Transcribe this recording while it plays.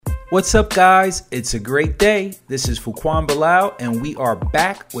What's up, guys? It's a great day. This is Fuquan Bilal, and we are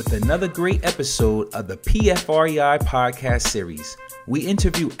back with another great episode of the PFREI podcast series. We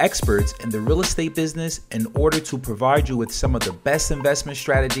interview experts in the real estate business in order to provide you with some of the best investment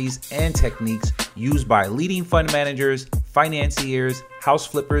strategies and techniques used by leading fund managers, financiers, house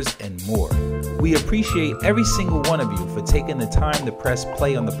flippers, and more. We appreciate every single one of you for taking the time to press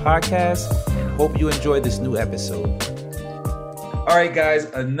play on the podcast and hope you enjoy this new episode. All right, guys,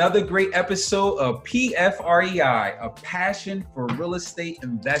 another great episode of PFREI, a passion for real estate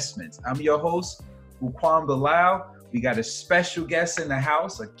investments. I'm your host, Fuquan Bilal. We got a special guest in the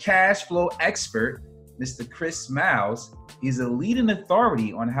house, a cash flow expert, Mr. Chris Miles. He's a leading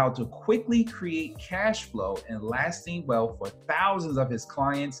authority on how to quickly create cash flow and lasting wealth for thousands of his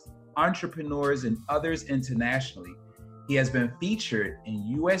clients, entrepreneurs, and others internationally. He has been featured in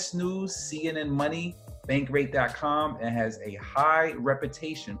U.S. News, CNN Money, Bankrate.com, and has a high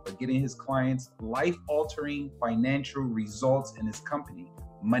reputation for getting his clients life-altering financial results in his company,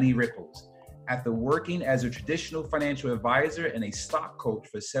 Money Ripples. After working as a traditional financial advisor and a stock coach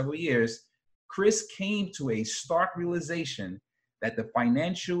for several years, Chris came to a stark realization that the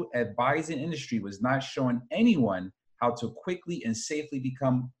financial advising industry was not showing anyone how to quickly and safely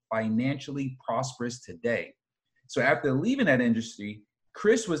become financially prosperous today. So after leaving that industry,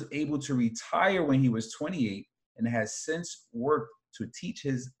 Chris was able to retire when he was 28 and has since worked to teach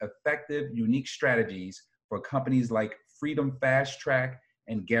his effective, unique strategies for companies like Freedom Fast Track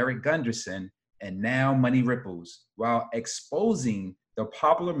and Garrett Gunderson, and now Money Ripples, while exposing the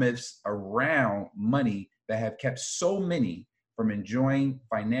popular myths around money that have kept so many from enjoying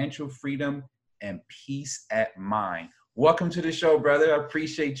financial freedom and peace at mind. Welcome to the show, brother. I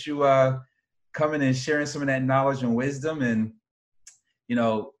appreciate you coming and sharing some of that knowledge and wisdom. And you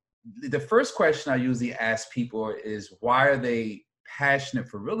know, the first question I usually ask people is, why are they passionate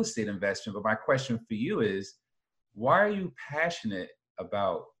for real estate investment? But my question for you is, why are you passionate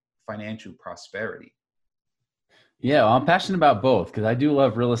about financial prosperity? Yeah, well, I'm passionate about both because I do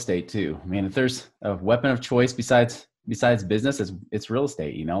love real estate too. I mean, if there's a weapon of choice besides business, it's real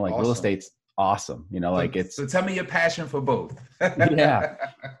estate, you know, like awesome. Real estate's awesome, you know, like it's. So tell me your passion for both. Yeah.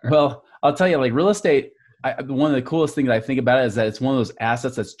 Well, I'll tell you, like real estate, one of the coolest things I think about it is that it's one of those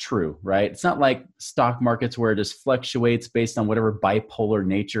assets that's true, right? It's not like stock markets where it just fluctuates based on whatever bipolar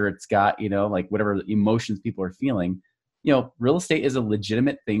nature it's got, you know, like whatever emotions people are feeling. You know, real estate is a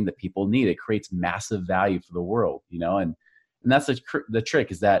legitimate thing that people need. It creates massive value for the world, you know, and that's the trick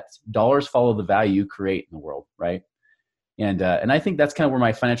is that dollars follow the value you create in the world, right? And I think that's kind of where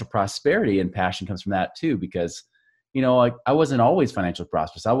my financial prosperity and passion comes from that too, because, you know, like I wasn't always financially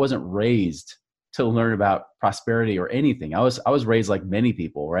prosperous. I wasn't raised to learn about prosperity or anything. I was raised like many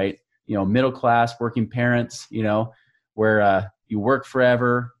people, right? You know, middle class, working parents, you know, where you work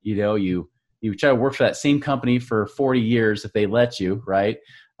forever, you know, you try to work for that same company for 40 years if they let you, right?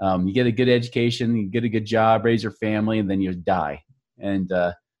 You get a good education, you get a good job, raise your family, and then you die. And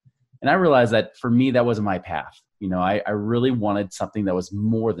I realized that for me, that wasn't my path. You know, I really wanted something that was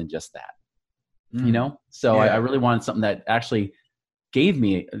more than just that, you know? So yeah. I really wanted something that actually gave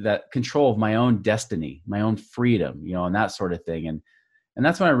me that control of my own destiny, my own freedom, you know, and that sort of thing. And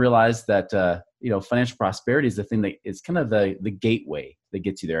that's when I realized that, you know, financial prosperity is the thing that it's kind of the gateway that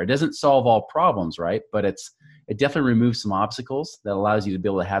gets you there. It doesn't solve all problems, right? But it definitely removes some obstacles that allows you to be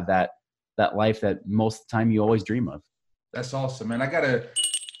able to have that life that most of the time you always dream of. That's awesome, man. I got to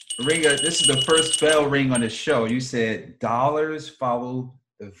ring. This is the first bell ring on the show. You said dollars follow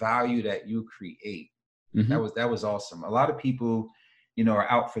the value that you create. Mm-hmm. That was awesome. A lot of people, you know,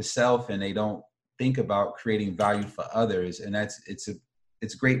 are out for self and they don't think about creating value for others. And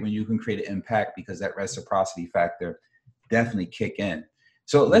it's great when you can create an impact because that reciprocity factor definitely kick in.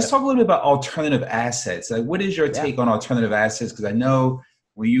 So let's talk a little bit about alternative assets. Like, what is your take on alternative assets? Because I know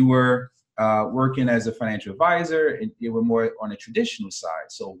when you were working as a financial advisor, you were more on the traditional side.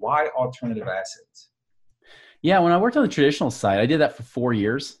 So why alternative assets? Yeah, when I worked on the traditional side, I did that for 4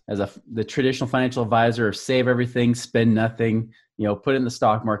 years as the traditional financial advisor, save everything, spend nothing, you know, put it in the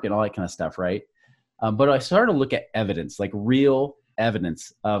stock market, all that kind of stuff, right? But I started to look at evidence, like real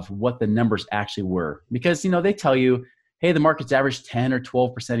evidence of what the numbers actually were. Because, you know, they tell you, hey, the market's averaged 10 or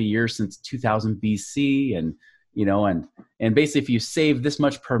 12% a year since 2000 BC. And, you know, and basically if you save this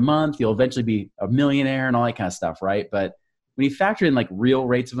much per month, you'll eventually be a millionaire and all that kind of stuff, right? But when you factor in like real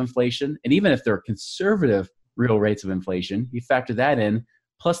rates of inflation, and even if they're conservative real rates of inflation, you factor that in,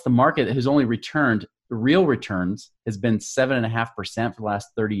 plus the market has only returned, the real returns has been 7.5% for the last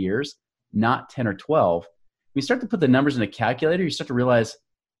 30 years, not 10 or 12. When you start to put the numbers in a calculator, you start to realize,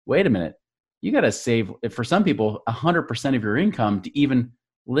 wait a minute, you got to save, for some people, 100% of your income to even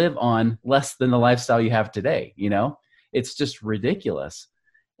live on less than the lifestyle you have today. It's just ridiculous.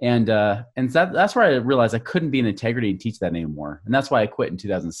 And that's where I realized I couldn't be in integrity and teach that anymore. And that's why I quit in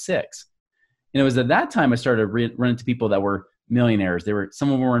 2006. And it was at that time I started running into people that were millionaires. Some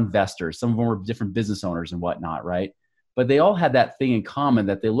of them were investors, some of them were different business owners and whatnot, right? But they all had that thing in common,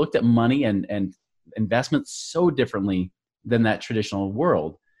 that they looked at money and investments so differently than that traditional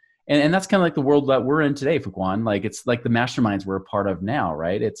world. And that's kind of like the world that we're in today, Fuquan. Like, it's like the masterminds we're a part of now,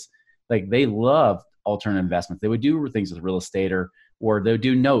 right? It's like they love alternative investments. They would do things with real estate or they would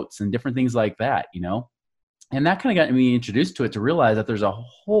do notes and different things like that, And that kind of got me introduced to it, to realize that there's a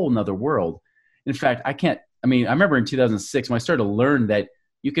whole nother world. In fact, I remember in 2006 when I started to learn that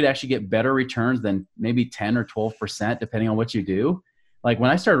you could actually get better returns than maybe 10 or 12%, depending on what you do. Like, when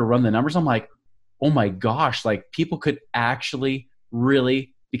I started to run the numbers, I'm like, oh my gosh, like, people could actually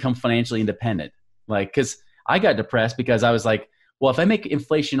really become financially independent. Like, cause I got depressed because I was like, well, if I make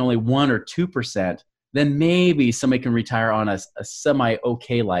inflation only 1 or 2%, then maybe somebody can retire on a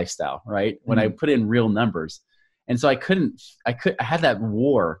semi-okay lifestyle, right? When I put in real numbers. And so I had that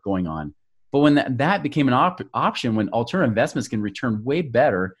war going on. But when that became an option, when alternative investments can return way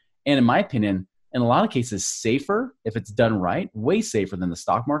better, and in my opinion, in a lot of cases, safer if it's done right, way safer than the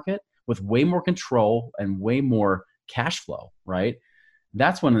stock market, with way more control and way more cash flow, right?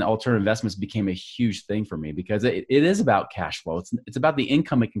 That's when alternative investments became a huge thing for me, because it is about cash flow. It's about the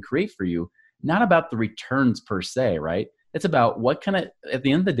income it can create for you, not about the returns per se, right? It's about at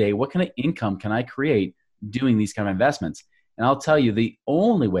the end of the day, what kind of income can I create doing these kind of investments? And I'll tell you, the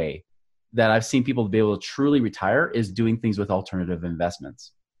only way that I've seen people be able to truly retire is doing things with alternative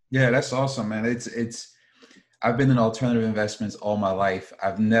investments. Yeah, that's awesome, man. I've been in alternative investments all my life.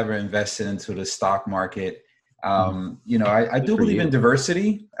 I've never invested into the stock market. I do believe in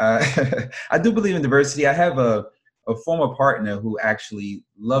diversity. I do believe in diversity. I have a former partner who actually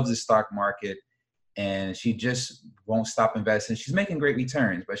loves the stock market, and she just won't stop investing. She's making great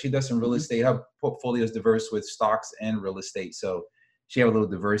returns, but she does some real estate. Her portfolio is diverse with stocks and real estate. So she have a little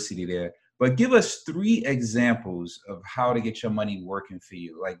diversity there. But give us 3 examples of how to get your money working for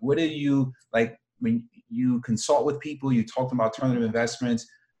you. Like, what do you, like, when you consult with people, you talk about alternative investments,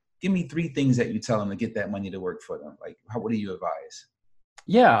 give me 3 things that you tell them to get that money to work for them. Like, what do you advise?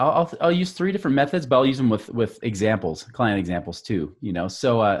 Yeah, I'll use 3 different methods, but I'll use them with examples, client examples too.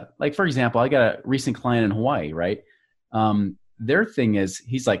 So like, for example, I got a recent client in Hawaii, right? Their thing is,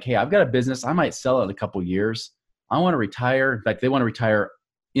 he's like, hey, I've got a business. I might sell it in a couple years. I want to retire. In fact, they want to retire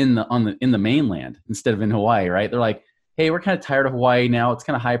in the mainland instead of in Hawaii, right? They're like, hey, we're kind of tired of Hawaii now. It's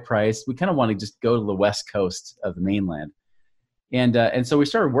kind of high priced. We kind of want to just go to the West Coast of the mainland. And so we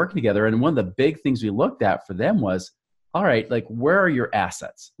started working together. And one of the big things we looked at for them was, all right, like, where are your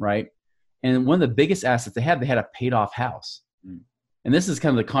assets, right? And one of the biggest assets they had a paid off house. And this is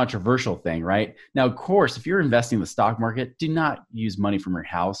kind of the controversial thing, right? Now, of course, if you're investing in the stock market, do not use money from your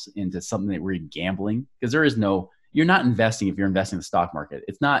house into something that we're gambling, because you're not investing if you're investing in the stock market.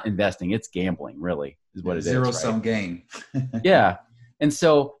 It's not investing, it's gambling, really, is what it is. Zero-sum game. Yeah. And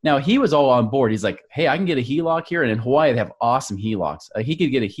so now he was all on board. He's like, hey, I can get a HELOC here. And in Hawaii, they have awesome HELOCs. He could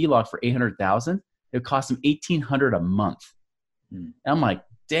get a HELOC for $800,000. It would cost him $1,800 a month. And I'm like,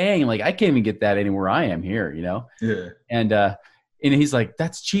 dang, like, I can't even get that anywhere I am here, Yeah. And he's like,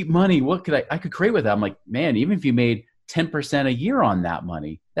 that's cheap money. What could I could create with that? I'm like, man, even if you made 10% a year on that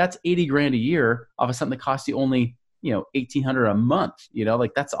money, that's $80,000 a year off of something that costs you only, $1,800 a month,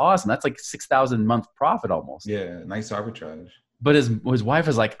 like, that's awesome. That's like $6,000 a month profit almost. Yeah. Nice arbitrage. But his wife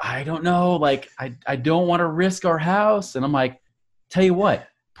was like, I don't know. Like, I don't want to risk our house. And I'm like, tell you what,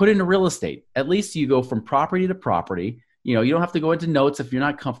 put into real estate. At least you go from property to property. You don't have to go into notes if you're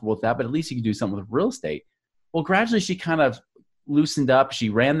not comfortable with that, but at least you can do something with real estate. Well, gradually she kind of loosened up. She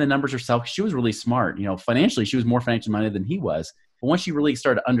ran the numbers herself. She was really smart. Financially, she was more financially minded than he was. But once she really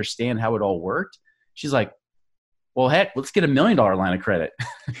started to understand how it all worked, she's like, well, heck, let's get $1 million line of credit.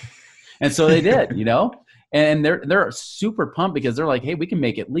 And so they did, and they're super pumped because they're like, hey, we can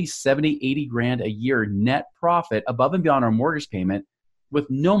make at least 70, 80 grand a year net profit above and beyond our mortgage payment with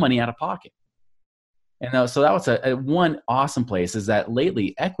no money out of pocket. And so that was one awesome place, is that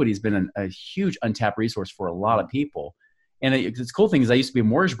lately equity has been a huge untapped resource for a lot of people. And it's cool thing is I used to be a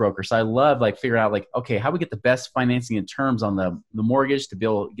mortgage broker. So I love like figuring out like, okay, how we get the best financing and terms on the mortgage to be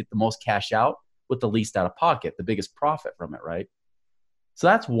able to get the most cash out with the least out of pocket, the biggest profit from it, right? So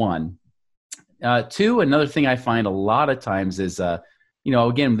that's one. 2, another thing I find a lot of times is,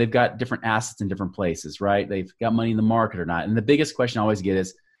 again, they've got different assets in different places, right? They've got money in the market or not. And the biggest question I always get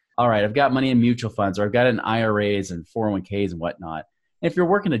is, all right, I've got money in mutual funds, or I've got it in IRAs and 401ks and whatnot. And if you're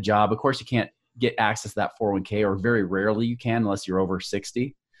working a job, of course, you can't get access to that 401k, or very rarely you can unless you're over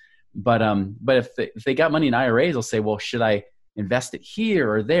 60. But if they got money in IRAs, they'll say, well, should I invest it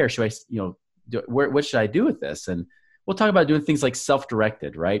here or there? Should I, what should I do with this? And we'll talk about doing things like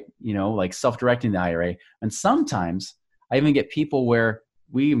self-directed, right? Like self-directing the IRA. And sometimes I even get people where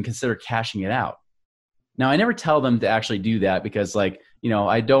we even consider cashing it out. Now, I never tell them to actually do that because I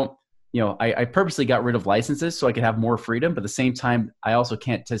purposely got rid of licenses so I could have more freedom. But at the same time, I also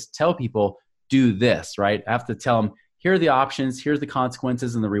can't just tell people, do this, right? I have to tell them, here are the options, here's the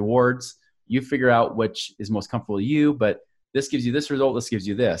consequences and the rewards. You figure out which is most comfortable to you, but this gives you this result, this gives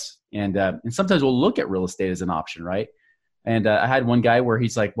you this. And sometimes we'll look at real estate as an option, right? And I had one guy where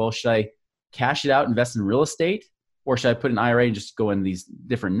he's like, well, should I cash it out, invest in real estate, or should I put an IRA and just go in these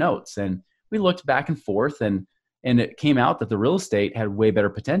different notes? And we looked back and forth, and it came out that the real estate had way better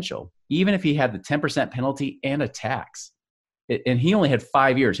potential, even if he had the 10% penalty and a tax. And he only had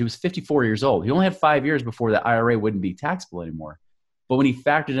 5 years. He was 54 years old. He only had 5 years before the IRA wouldn't be taxable anymore. But when he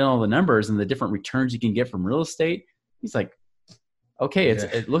factored in all the numbers and the different returns you can get from real estate, he's like, okay,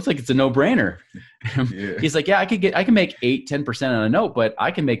 it looks like it's a no-brainer. Yeah. He's like, yeah, I can make 8-10% on a note, but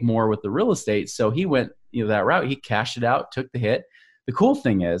I can make more with the real estate. So he went that route. He cashed it out, took the hit. The cool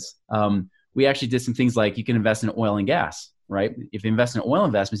thing is we actually did some things like you can invest in oil and gas, right? If you invest in oil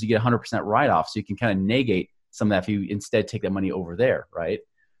investments, you get 100% write-off. So you can kind of negate some of that if you instead take that money over there, right?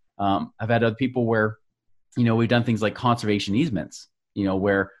 I've had other people where, we've done things like conservation easements,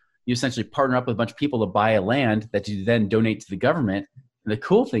 where you essentially partner up with a bunch of people to buy a land that you then donate to the government. And the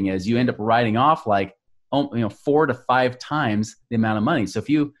cool thing is you end up writing off 4 to 5 times the amount of money. So if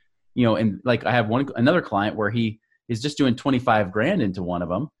and like I have another client where he is just doing 25 grand into one of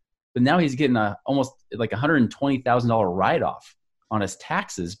them, but now he's getting almost like $120,000 write-off on his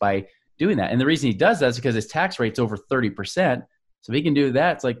taxes by doing that. And the reason he does that is because his tax rate's over 30%. So if he can do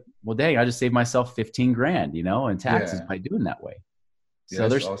that, it's like, well, dang, I just saved myself 15 grand, in taxes by doing that way. So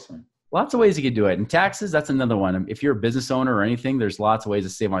there's awesome. Lots of ways you could do it. And taxes, that's another one. If you're a business owner or anything, there's lots of ways to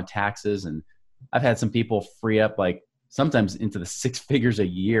save on taxes. And I've had some people free up sometimes into the 6 figures a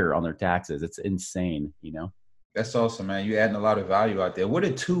year on their taxes. It's insane, That's awesome, man. You're adding a lot of value out there. What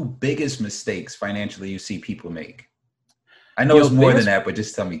are 2 biggest mistakes financially you see people make? I know it's more than that, but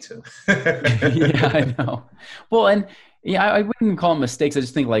just tell me 2. Yeah, I know. Well, and I wouldn't call them mistakes. I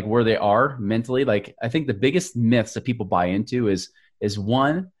just think where they are mentally. I think the biggest myths that people buy into is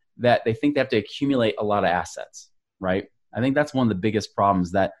one, that they think they have to accumulate a lot of assets, right? I think that's one of the biggest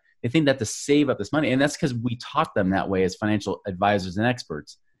problems, that they think that to save up this money. And that's because we taught them that way as financial advisors and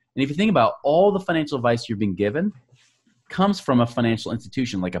experts. And if you think about all the financial advice you're being given comes from a financial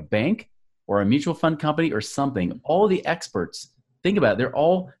institution like a bank or a mutual fund company or something. All the experts, think about it, they're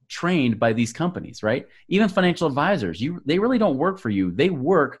all trained by these companies, right? Even financial advisors, they really don't work for you. They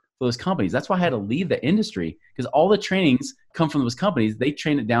work for those companies. That's why I had to leave the industry, because all the trainings come from those companies. They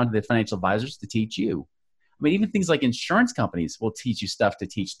train it down to the financial advisors to teach you. I mean, even things like insurance companies will teach you stuff to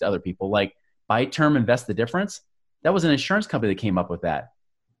teach to other people, like buy term, invest the difference. That was an insurance company that came up with that,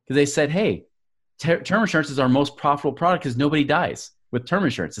 because they said, hey, term insurance is our most profitable product because nobody dies with term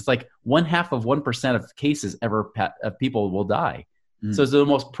insurance. It's like 0.5% of cases ever of people will die. So it's the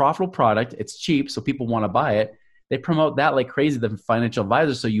most profitable product. It's cheap, so people want to buy it. They promote that like crazy, the financial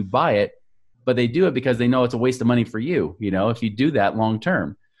advisors, so you buy it, but they do it because they know it's a waste of money for you, if you do that long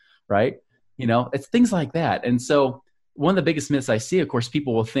term, right? It's things like that. And so one of the biggest myths I see, of course,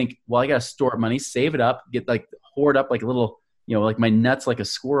 people will think, well, I got to store money, save it up, get hoard up like a little, like my nuts like a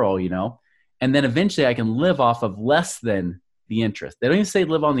squirrel, and then eventually I can live off of less than the interest. They don't even say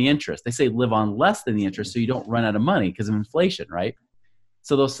live on the interest. They say live on less than the interest so you don't run out of money because of inflation, right?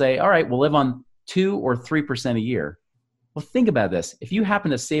 So they'll say, all right, we'll live on 2 or 3% a year. Well, think about this. If you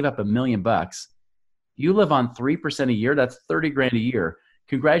happen to save up $1 million, you live on 3% a year, that's 30 grand a year.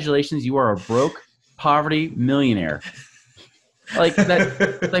 Congratulations, you are a broke poverty millionaire. Why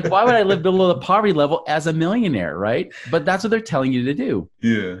would I live below the poverty level as a millionaire, right? But that's what they're telling you to do.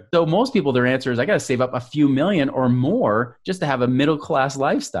 Yeah. So most people, their answer is, I got to save up a few million or more just to have a middle-class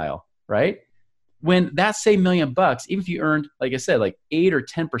lifestyle, right? When that same $1 million, even if you earned, like I said, 8 or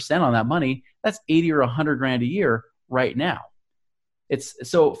 10% on that money, that's 80 or 100 grand a year right now.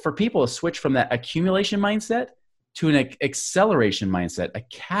 So for people to switch from that accumulation mindset to an acceleration mindset, a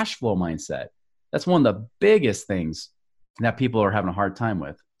cash flow mindset, that's one of the biggest things that people are having a hard time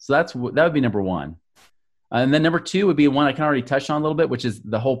with. So that would be number one. And then number 2 would be one I can already touch on a little bit, which is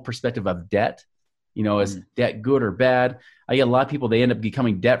the whole perspective of debt. Is debt good or bad? I get a lot of people, they end up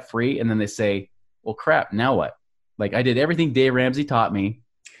becoming debt free, and then they say, well, crap, now what? I did everything Dave Ramsey taught me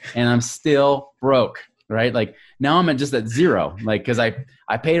and I'm still broke, right? Now I'm just at zero, because I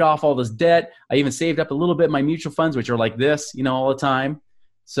paid off all this debt. I even saved up a little bit in my mutual funds, which are like this, all the time.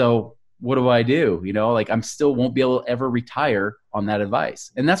 So what do I do? Like I'm still won't be able to ever retire on that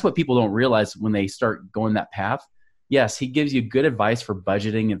advice. And that's what people don't realize when they start going that path. Yes, he gives you good advice for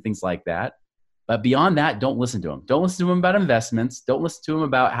budgeting and things like that. But beyond that, don't listen to him. Don't listen to him about investments. Don't listen to him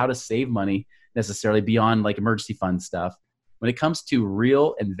about how to save money necessarily beyond like emergency fund stuff. When it comes to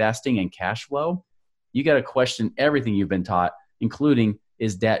real investing and cash flow, you got to question everything you've been taught, including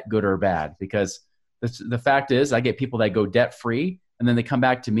is debt good or bad? Because the fact is, I get people that go debt free and then they come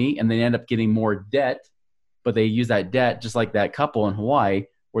back to me and they end up getting more debt, but they use that debt just like that couple in Hawaii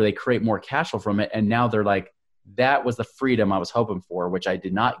where they create more cash flow from it. And now they're like, that was the freedom I was hoping for, which I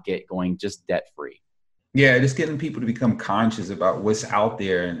did not get going just debt free. Yeah, just getting people to become conscious about what's out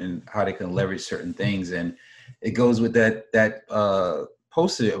there and how they can leverage certain things. And it goes with that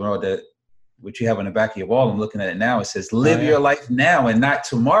poster that which you have on the back of your wall. I'm looking at it now. It says, live your life now and not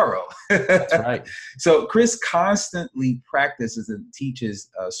tomorrow. That's right. So Chris constantly practices and teaches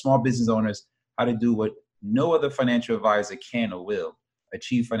small business owners how to do what no other financial advisor can or will: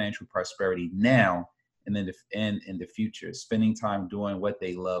 achieve financial prosperity now and then in the future, spending time doing what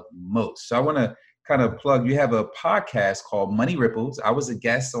they love most. So I want to kind of plug, you have a podcast called Money Ripples. I was a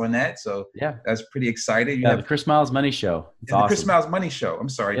guest on that. So yeah, that's pretty excited. You have the Chris Miles Money Show. It's awesome. The Chris Miles Money Show. I'm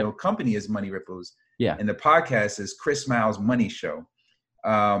sorry. Yep. The company is Money Ripples. Yeah. And the podcast is Chris Miles Money Show.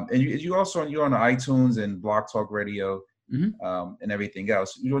 And you're on iTunes and Blog Talk Radio, and everything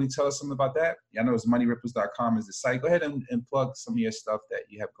else. You want to tell us something about that? I know it's moneyripples.com is the site. Go ahead and plug some of your stuff that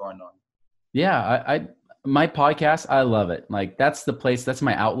you have going on. Yeah, my podcast, I love it. Like that's the place, that's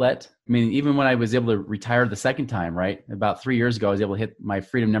my outlet. I mean, even when I was able to retire the second time, right? About 3 years ago, I was able to hit my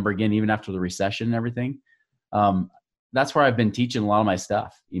freedom number again, even after the recession and everything. That's where I've been teaching a lot of my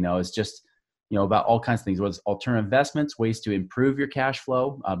stuff. It's just, about all kinds of things, whether it's alternative investments, ways to improve your cash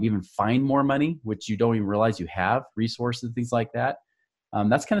flow, even find more money, which you don't even realize you have, resources, things like that.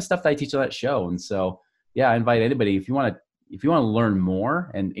 That's kind of stuff that I teach on that show. And so, yeah, I invite anybody, if you want to learn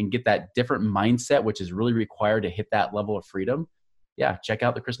more and get that different mindset, which is really required to hit that level of freedom, yeah, check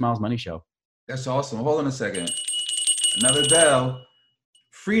out the Chris Miles Money Show. That's awesome. Hold on a second. Another bell.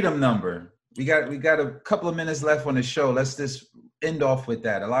 Freedom number. We got a couple of minutes left on the show. Let's just end off with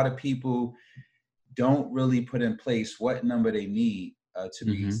that. A lot of people don't really put in place what number they need to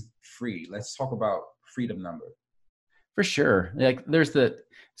be free. Let's talk about freedom number. For sure. Like there's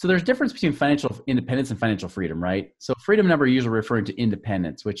difference between financial independence and financial freedom, right? So freedom number usually referring to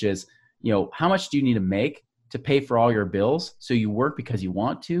independence, which is, how much do you need to make to pay for all your bills? So you work because you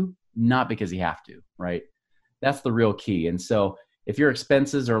want to, not because you have to, right? That's the real key. And so if your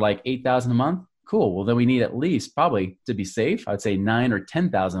expenses are like $8,000 a month, cool. Well, then we need at least probably to be safe, I'd say $9,000 or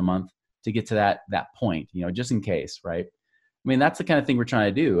 $10,000 a month to get to that point, just in case, right? I mean, that's the kind of thing we're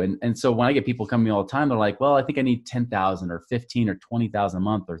trying to do. And so when I get people coming to me all the time, they're like, well, I think I need 10,000 or 15 or 20,000 a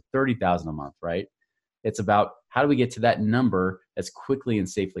month or 30,000 a month, right? It's about how do we get to that number as quickly and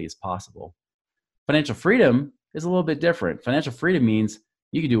safely as possible. Financial freedom is a little bit different. Financial freedom means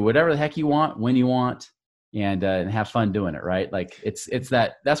you can do whatever the heck you want, when you want, and have fun doing it, right? Like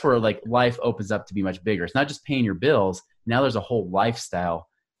that's where like life opens up to be much bigger. It's not just paying your bills. Now there's a whole lifestyle.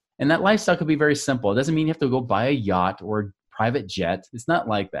 And that lifestyle could be very simple. It doesn't mean you have to go buy a yacht or private jet. It's not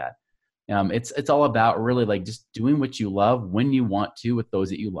like that. It's all about really like just doing what you love when you want to with those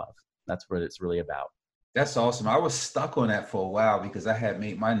that you love. That's what it's really about. That's awesome. I was stuck on that for a while because I had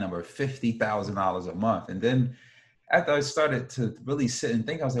made my number $50,000 a month. And then after I started to really sit and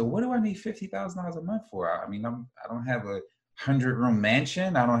think, I was like, what do I need $50,000 a month for? I mean, I don't have a 100-room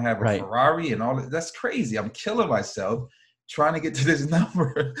mansion. I don't have a Ferrari and all that. That's crazy. I'm killing myself trying to get to this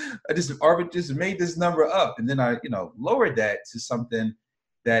number. I just made this number up. And then I, lowered that to something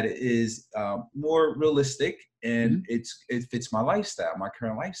that is more realistic and it fits my lifestyle, my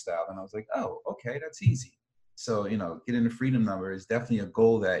current lifestyle. And I was like, oh, okay, that's easy. So, getting the freedom number is definitely a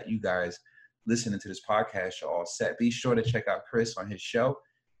goal that you guys listening to this podcast are all set. Be sure to check out Chris on his show.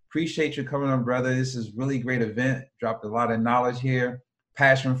 Appreciate you coming on, brother. This is a really great event. Dropped a lot of knowledge here.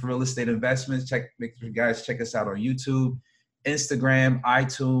 Passion for real estate investments. Make sure you guys check us out on YouTube, Instagram,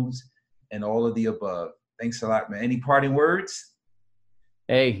 iTunes, and all of the above. Thanks a lot, man. Any parting words?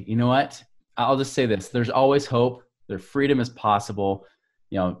 Hey, you know what? I'll just say this. There's always hope. Their freedom is possible.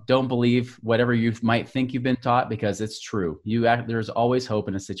 Don't believe whatever you might think you've been taught because it's true. There's always hope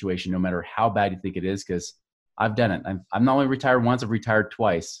in a situation, no matter how bad you think it is, because I've done it. I'm not only retired once, I've retired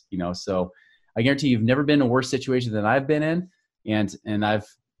twice, so I guarantee you've never been in a worse situation than I've been in. And I've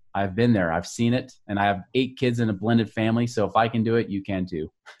I've been there. I've seen it. And I have 8 kids in a blended family. So if I can do it, you can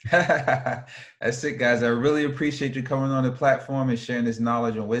too. That's it, guys. I really appreciate you coming on the platform and sharing this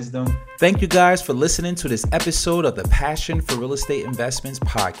knowledge and wisdom. Thank you guys for listening to this episode of the Passion for Real Estate Investments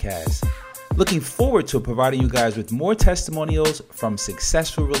podcast. Looking forward to providing you guys with more testimonials from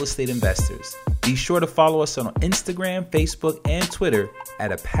successful real estate investors. Be sure to follow us on Instagram, Facebook, and Twitter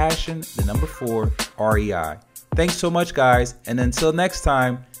at @passion4REI. Thanks so much, guys. And until next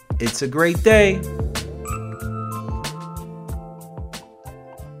time, it's a great day.